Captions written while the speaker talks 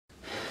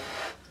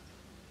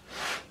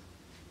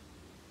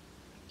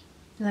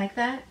You like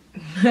that?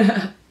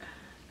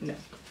 No.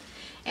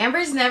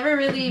 Amber's never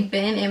really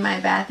been in my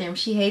bathroom.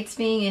 She hates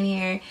being in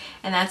here,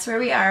 and that's where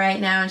we are right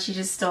now, and she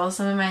just stole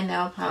some of my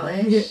nail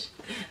polish.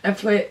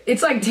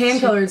 It's like tan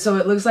colored, so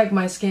it looks like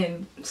my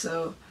skin.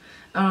 So,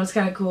 I don't know, it's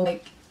kind of cool.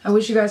 Like, I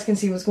wish you guys can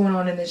see what's going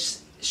on in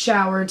this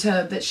shower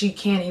tub that she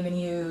can't even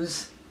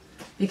use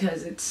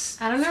because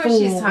it's I don't know what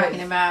she's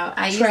talking about.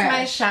 I use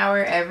my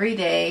shower every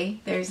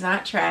day. There's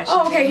not trash.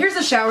 Oh, okay, here's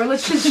the shower.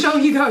 Let's just show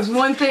you guys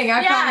one thing.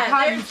 I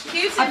found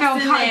Q-tips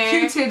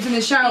Q-tips in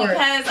the shower.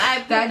 Because I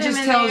put that them just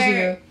in tells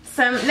there. you.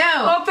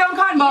 Oh, I found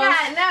cotton balls.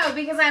 Yeah, no,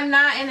 because I'm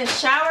not in a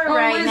shower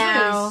right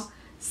now. This?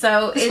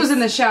 So this was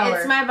in the shower.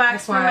 It's my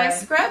box for my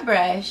scrub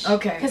brush.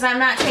 Okay. Because I'm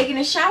not taking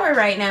a shower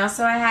right now,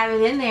 so I have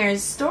it in there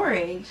as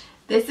storage.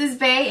 This is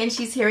Bae, and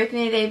she's here with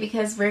me today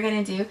because we're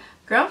going to do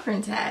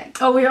girlfriend tag.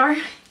 Oh, we are?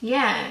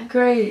 Yeah.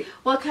 Great.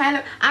 Well, kind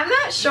of. I'm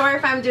not sure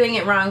if I'm doing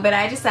it wrong, but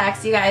I just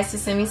asked you guys to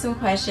send me some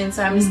questions,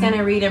 so I'm just going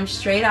to read them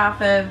straight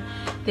off of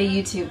the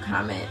YouTube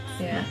comments.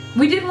 Yeah.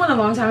 We did one a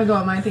long time ago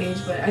on my page,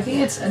 but I think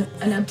it's an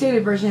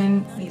updated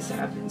version needs to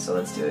happen, so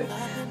let's do it.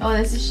 Oh,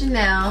 this is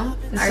Chanel,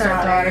 our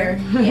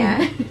daughter.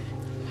 Yeah.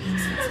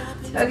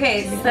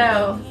 Okay,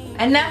 so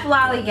enough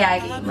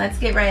lollygagging. Let's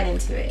get right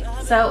into it.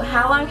 So,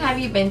 how long have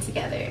you been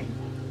together?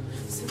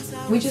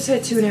 We just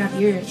hit 2.5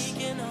 years.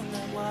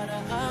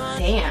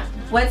 Damn.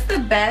 What's the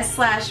best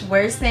 /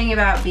 worst thing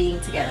about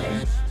being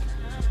together?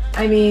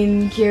 I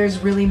mean, Kiarra's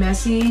really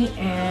messy,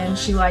 and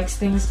she likes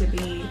things to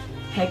be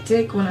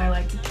hectic when I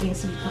like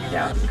things to be planned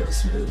out and go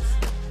smooth.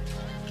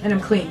 And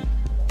I'm clean.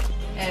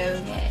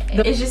 Okay.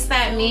 It's just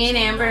that me and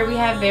Amber, we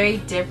have very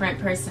different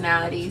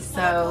personalities,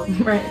 so...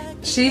 Right.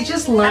 She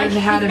just learned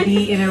how to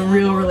be in a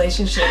real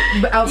relationship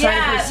outside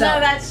of herself. Yeah, no,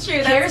 that's true.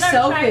 Kiarra's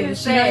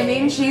selfish, you know what I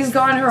mean? She's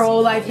gone her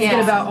whole life thinking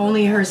about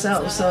only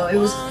herself, so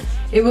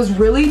it was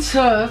really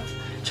tough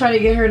trying to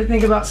get her to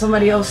think about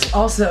somebody else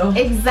also.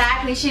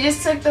 Exactly. She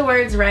just took the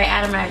words right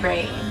out of my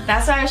brain.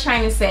 That's what I was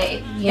trying to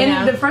say, you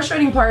know? The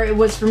frustrating part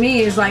was for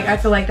me is like, I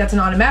feel like that's an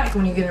automatic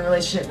when you get in a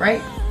relationship,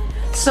 right?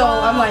 So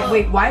I'm like,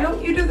 wait, why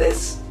don't you do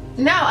this?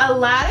 No, a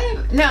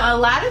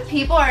lot of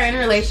people are in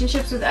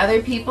relationships with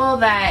other people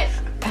that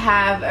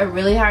have a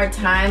really hard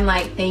time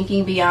like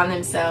thinking beyond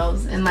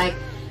themselves, and like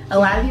a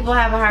lot of people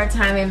have a hard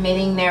time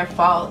admitting their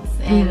faults,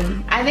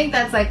 and I think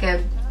that's like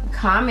a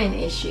common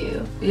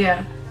issue.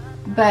 Yeah.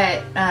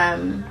 But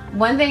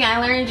one thing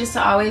I learned, just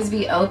to always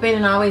be open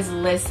and always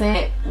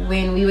listen.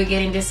 When we would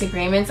get in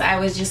disagreements, I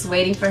was just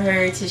waiting for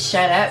her to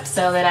shut up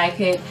so that I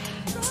could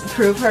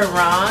prove her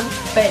wrong.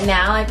 But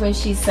now, like, when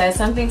she says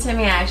something to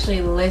me, I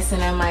actually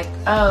listen. I'm like,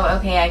 oh,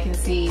 okay, I can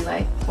see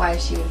like why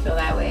she would feel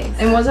that way.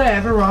 So, and was I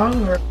ever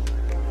wrong? Or?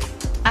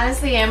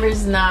 Honestly,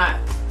 Amber's not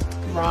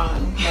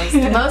wrong.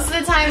 Most of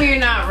the time, you're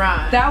not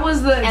wrong. That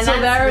was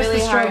the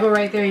struggle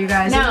right there, you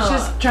guys. No. It was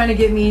just trying to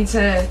get me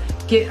to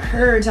get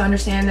her to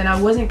understand that I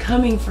wasn't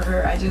coming for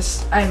her.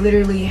 I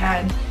literally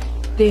had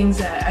things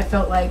that I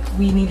felt like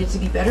we needed to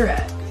be better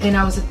at, and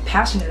I was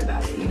passionate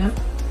about it, you know?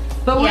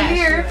 But we're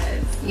here.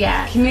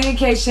 Yeah.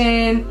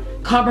 Communication,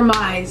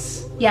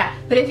 compromise. Yeah,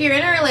 but if you're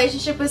in a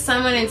relationship with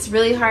someone, it's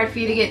really hard for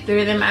you to get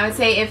through them. I would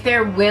say if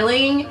they're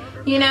willing,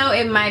 you know,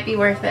 it might be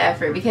worth the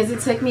effort, because it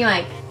took me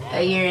like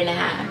a year and a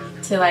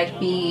half to like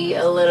be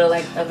a little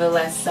like of a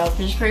less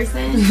selfish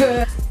person.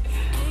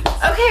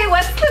 Okay,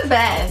 what's the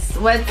best?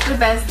 What's the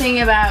best thing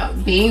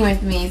about being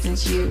with me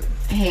since you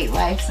hate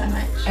life so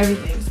much?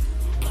 Everything.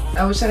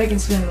 I wish that I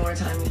could spend more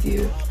time with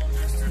you.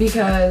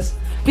 Because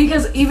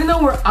even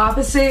though we're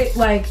opposite,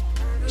 like,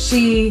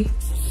 she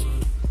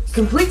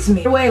completes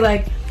me. In a way,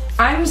 like,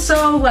 I'm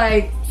so,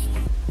 like,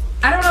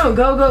 I don't know,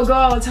 go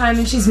all the time,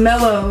 and she's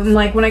mellow, and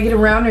like when I get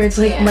around her, it's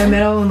like my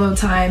mellow and low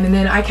time, and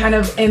then I kind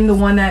of am the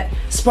one that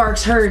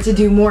sparks her to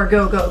do more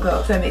go,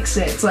 if that makes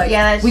sense.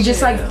 Like, we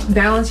just like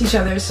balance each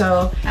other.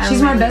 So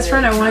she's my best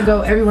friend. I want to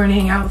go everywhere and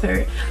hang out with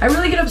her. I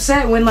really get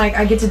upset when like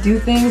I get to do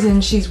things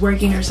and she's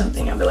working or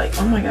something. I'll be like,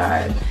 oh my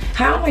god,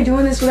 how am I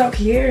doing this without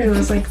Kiarra? It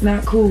was like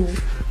not cool.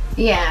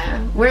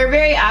 Yeah, we're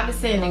very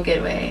opposite in a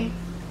good way.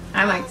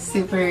 I'm like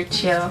super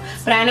chill,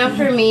 but I know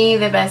for me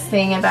the best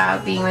thing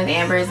about being with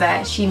Amber is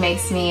that she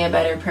makes me a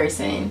better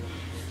person.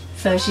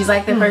 So she's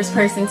like the first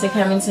person to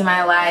come into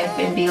my life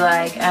and be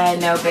like,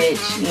 no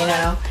bitch, you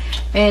know.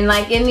 And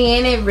like in the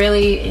end, it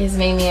really has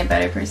made me a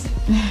better person.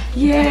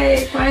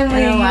 Yay,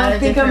 finally. I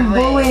think I'm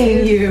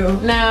bullying you.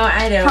 No,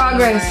 I don't.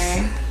 Progress.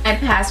 Anymore. My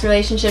past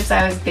relationships,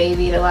 I was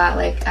babied a lot.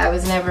 Like, I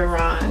was never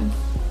wrong.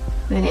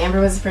 Then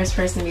Amber was the first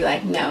person to be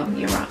like, no,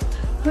 you're wrong.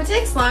 Who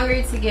takes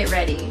longer to get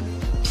ready?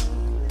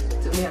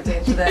 We have to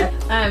answer that.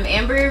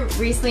 Amber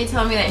recently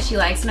told me that she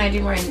likes when I do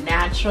more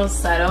natural,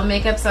 subtle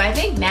makeup, so I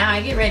think now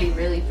I get ready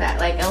really fast,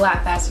 like a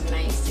lot faster than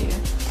I used to.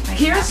 Like,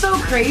 Kiarra's so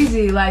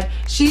crazy. Like,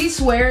 she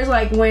swears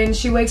like when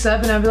she wakes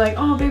up and I'll be like,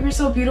 oh babe, you're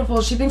so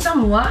beautiful. She thinks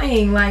I'm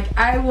lying. Like,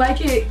 I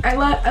like it. I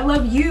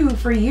love you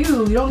for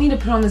you. You don't need to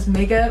put on this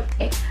makeup.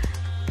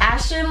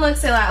 Ashton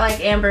looks a lot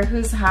like Amber.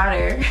 Who's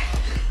hotter?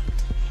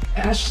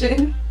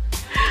 Ashton?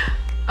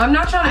 I'm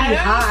not trying to be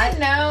hot. I don't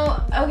even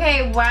know.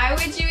 Okay, why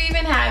would you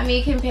even have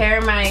me compare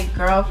my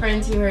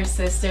girlfriend to her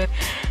sister?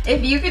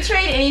 If you could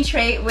trade any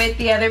trait with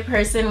the other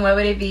person, what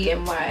would it be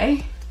and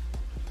why?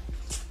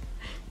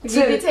 If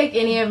you could take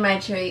any of my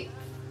traits.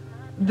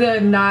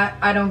 The not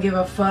I don't give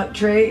a fuck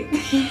trait.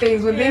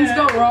 When things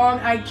go wrong,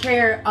 I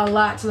care a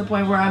lot to the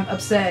point where I'm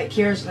upset.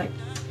 Kiarra's like,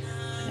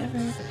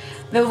 whatever.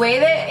 The way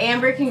that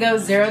Amber can go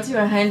 0 to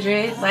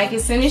 100, like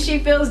as soon as she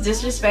feels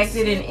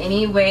disrespected in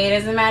any way, it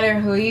doesn't matter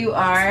who you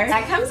are,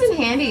 that comes in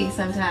handy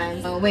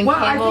sometimes. When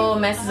cable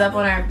messes up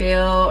on our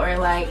bill, or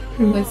like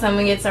when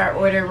someone gets our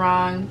order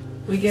wrong,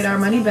 we get our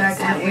money back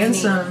and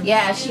some.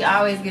 Yeah, she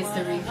always gets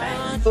the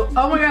refund.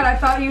 Oh my god, I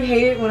thought you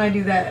hate it when I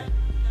do that.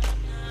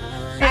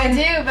 I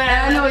do, but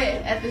I love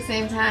it at the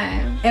same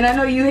time. And I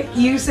know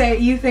you say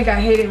you think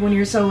I hate it when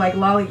you're so like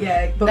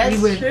lollygag, but that's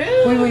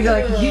true. We would be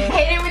like, I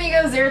hate it when you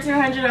go 0 to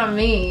 100 on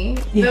me.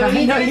 Yeah, but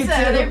when you do you it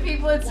to other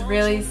people, it's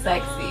really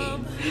sexy.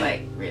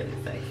 Like really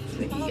sexy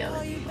when you yell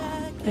at people.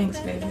 Thanks,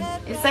 baby.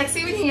 It's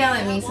sexy when you yell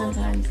at me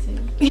sometimes too.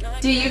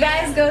 Do you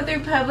guys go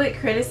through public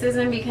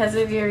criticism because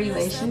of your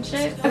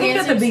relationship? I think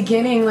at the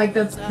beginning, like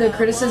the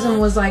criticism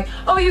was like,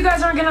 oh, you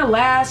guys aren't gonna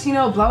last, you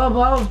know, blah blah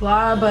blah blah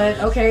blah. But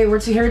okay, we're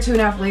here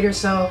 2.5 later,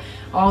 so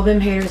all them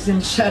haters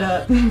didn't shut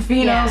up,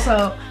 you know.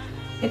 So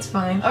it's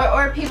fine.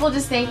 Or people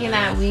just thinking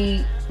that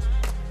they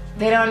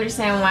don't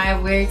understand why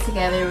we're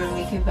together when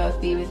we could both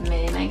be with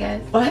men. I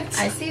guess. What?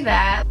 I see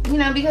that. You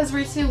know, because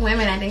we're 2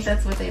 women. I think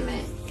that's what they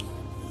meant.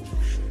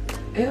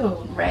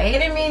 Ew. Right? I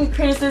didn't mean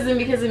criticism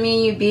because of me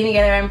and you being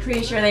together. I'm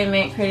pretty sure they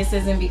meant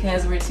criticism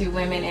because we're 2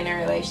 women in a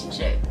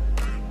relationship.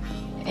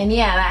 And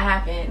yeah,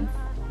 that happened.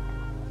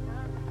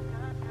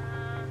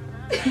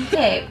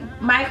 Okay,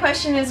 my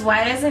question is,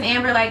 why doesn't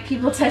Amber like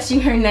people touching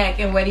her neck,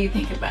 and what do you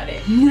think about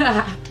it?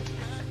 I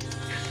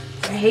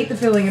hate the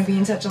feeling of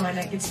being touched on my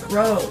neck. It's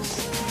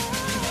gross.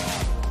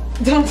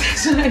 Don't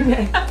touch my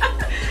neck.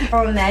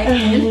 On neck.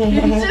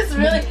 It's just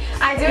really,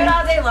 I do it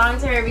all day long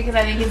to her because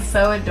I think it's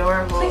so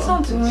adorable. Please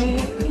don't do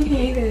it. I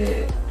hate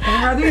it.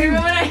 I'd rather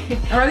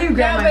you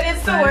grab no, but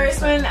it's the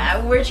worst when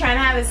we're trying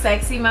to have a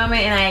sexy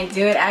moment and I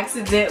do it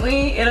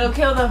accidentally. It'll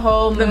kill the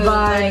whole mood. The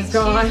vibe is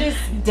gone. She's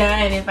just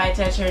done if I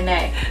touch her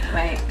neck.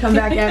 Like, come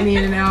back at me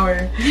in an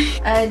hour.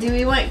 Do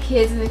we want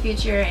kids in the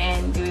future,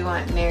 and do we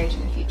want marriage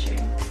in the future?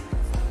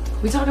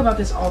 We talk about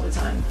this all the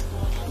time.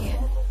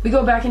 Yeah. We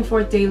go back and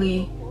forth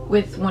daily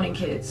with wanting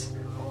kids.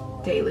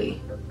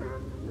 Daily.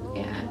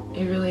 Yeah.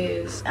 It really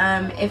is.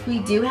 If we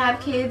do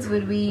have kids,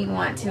 would we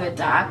want to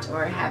adopt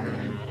or have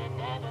them?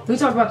 We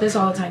talk about this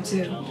all the time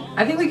too.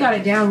 I think we got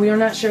it down. We are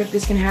not sure if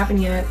this can happen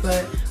yet,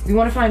 but we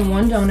want to find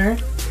one donor,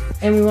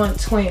 and we want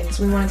twins.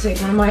 We want to take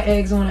one of my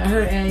eggs, one of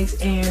her eggs,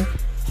 and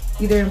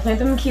either implant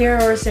them in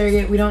Kiarra or a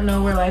surrogate. We don't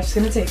know where life's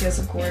going to take us,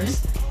 of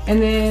course. And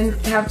then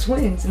have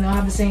twins, and they'll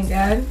have the same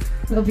dad.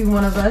 They'll be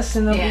one of us,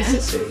 and they'll be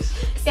sisters.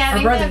 Yeah, I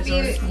think that'd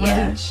be,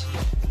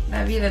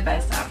 that'd be the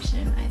best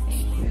option, I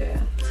think.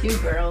 Yeah. 2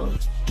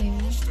 girls,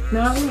 maybe.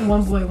 No, I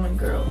want 1 boy, 1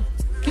 girl.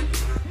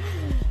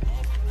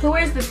 Who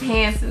wears the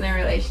pants in their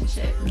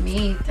relationship?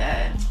 Me,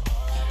 Dad.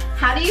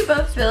 How do you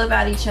both feel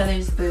about each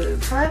other's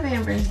boobs? I love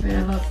Amber's boobs.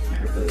 I love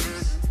her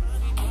boobs.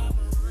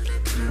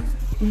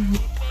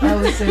 I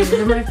would say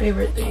they're my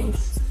favorite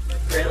things.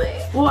 Really?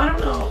 Well, I don't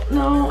know.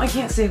 No, I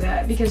can't say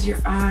that because your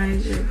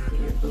eyes, your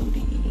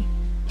booty,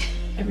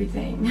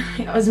 everything.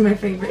 That was my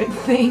favorite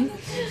thing.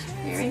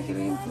 You're making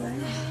me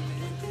blush.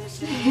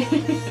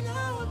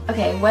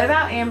 Okay, what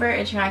about Amber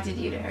attracted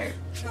you to her?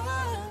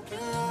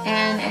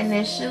 And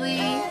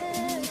initially,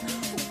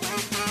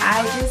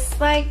 I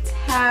just liked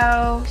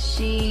how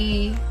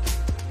she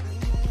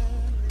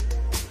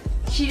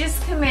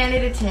just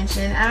commanded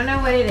attention. I don't know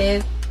what it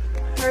is.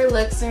 Her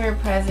looks or her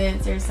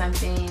presence or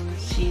something.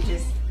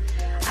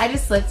 I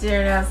just looked at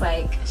her and I was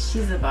like,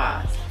 she's a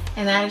boss.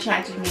 And that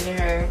attracted me to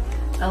her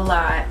a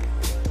lot.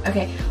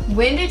 Okay,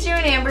 when did you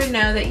and Amber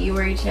know that you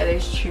were each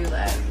other's true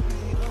love?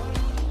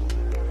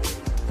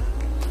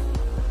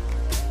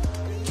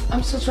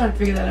 I'm still trying to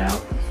figure that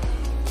out.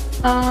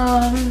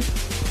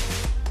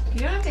 You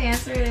don't have to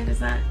answer it if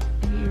it's not,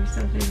 if you're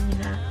still figuring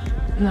it out.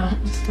 No,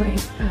 just playing.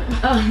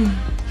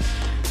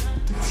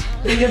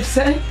 Are you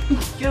upset?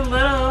 You're a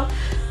little.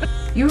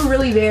 You were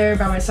really there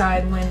by my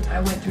side when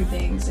I went through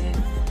things,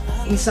 and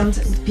some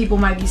people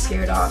might be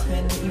scared off,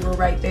 and you were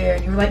right there,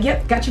 and you were like,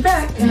 yep, got your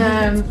back.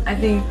 And I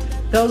think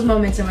those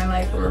moments in my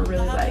life were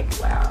really like,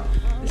 wow,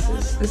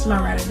 this is my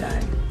ride or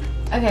die.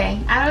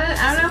 Okay, I don't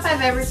know if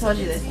I've ever told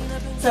you this.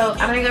 So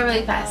I'm gonna go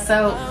really fast.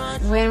 So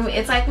when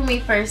we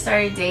first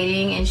started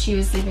dating, and she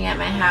was sleeping at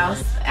my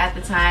house at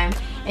the time,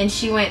 and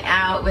she went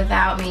out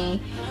without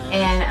me,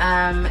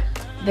 and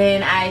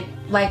then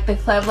the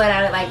club let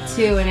out at like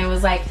 2 and it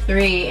was like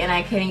 3 and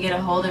I couldn't get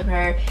a hold of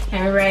her. And I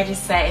remember I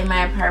just sat in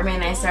my apartment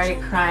and I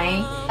started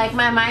crying. Like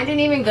my mind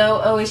didn't even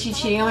go, oh, is she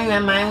cheating on me? My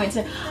mind went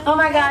to, oh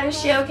my God, is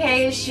she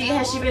okay?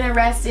 Has she been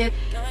arrested?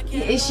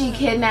 Is she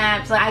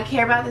kidnapped? Like I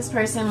care about this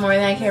person more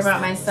than I care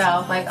about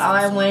myself. Like all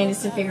I wanted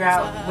is to figure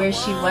out where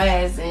she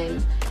was,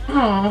 and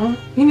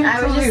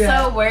I was just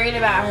so worried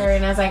about her,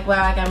 and I was like,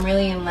 wow, like I'm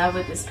really in love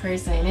with this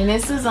person. And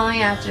this was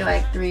only after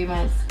like 3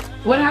 months.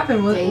 What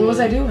happened? What was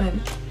I doing?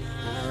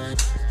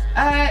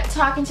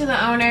 Talking to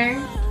the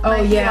owner. Oh,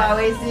 like yeah. you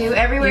always do.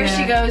 Everywhere Yeah.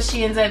 she goes,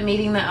 she ends up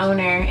meeting the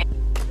owner.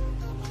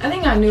 I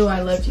think I knew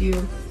I loved you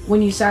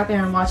when you sat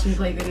there and watched me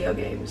play video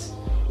games.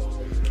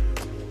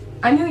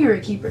 I knew you were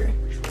a keeper.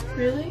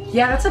 Really?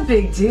 Yeah, that's a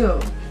big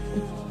deal.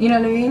 You know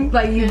what I mean?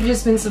 Like, you've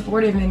just been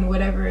supportive in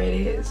whatever it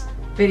is.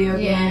 Video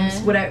games,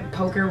 whatever,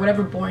 poker,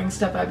 whatever boring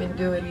stuff I've been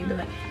doing. You've been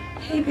like,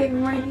 hey babe,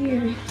 I'm right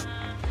here.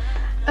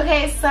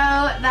 Okay, so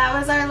that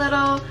was our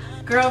little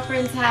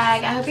girlfriend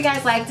tag. I hope you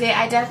guys liked it.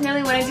 I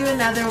definitely want to do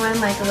another one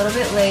like a little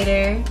bit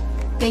later.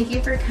 Thank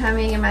you for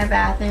coming in my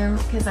bathroom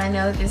because I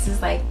know this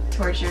is like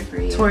torture for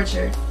you.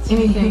 Torture.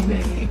 Anything,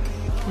 baby.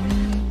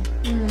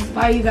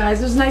 Bye, you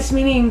guys. It was nice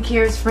meeting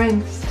Kiarra's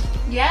friends.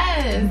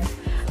 Yes.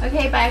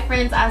 Okay, bye,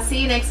 friends. I'll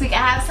see you next week. I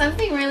have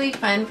something really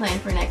fun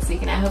planned for next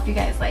week, and I hope you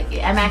guys like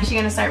it. I'm actually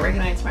going to start working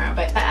on it tomorrow,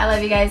 but I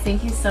love you guys.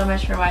 Thank you so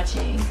much for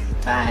watching.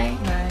 Bye.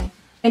 Bye.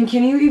 And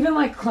can you even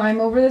like climb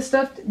over this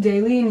stuff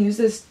daily and use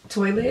this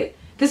toilet?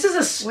 This is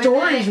a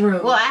storage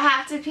room. Well, I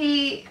have to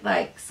pee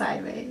like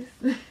sideways.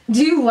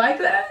 Do you like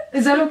that?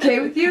 Is that okay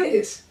with you?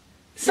 It's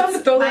time to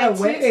throw that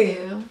away.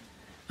 Tutu.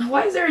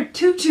 Why is there a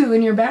tutu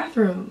in your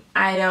bathroom?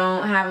 I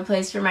don't have a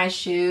place for my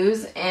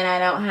shoes, and I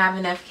don't have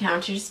enough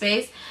counter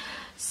space.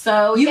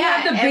 So you yeah,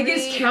 have the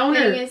biggest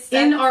counter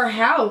in our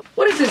house.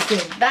 What is this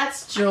thing?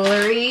 That's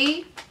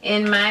jewelry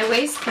in my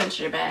waist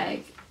puncher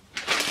bag.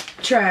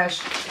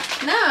 Trash.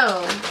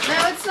 No,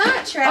 it's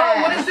not trash.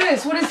 Oh, what is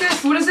this? What is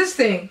this? What is this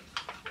thing?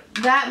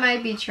 That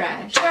might be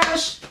trash.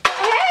 Trash.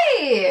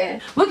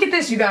 Hey! Look at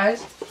this, you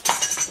guys.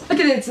 Look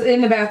at it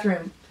in the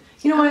bathroom.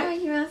 You know what? Oh,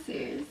 you are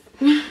serious.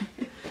 You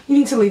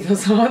need to leave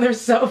those on. They're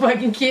so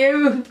fucking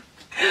cute.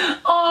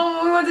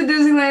 Oh, we went to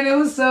Disneyland. It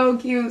was so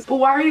cute. But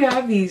why do you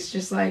have these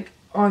just like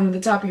on the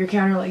top of your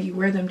counter like you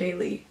wear them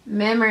daily?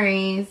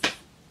 Memories.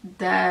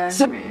 Duh.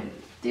 So,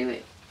 do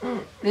it.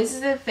 This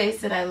is the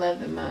face that I love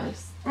the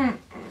most.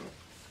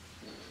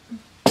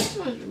 What's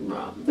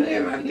wrong, babe?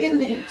 You're my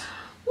business.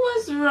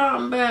 What's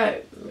wrong,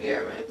 babe?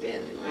 You're my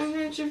business. I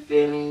hurt your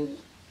feelings.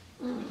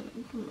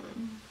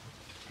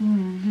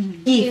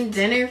 Eating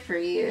dinner for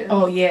you.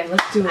 Oh yeah,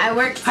 let's do it. I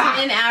worked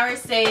 10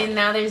 hours today and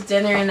now there's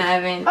dinner in the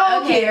oven.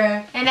 Oh, okay.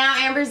 Kiarra. And now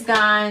Amber's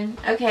gone.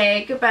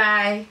 Okay,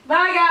 goodbye.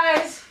 Bye,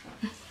 guys.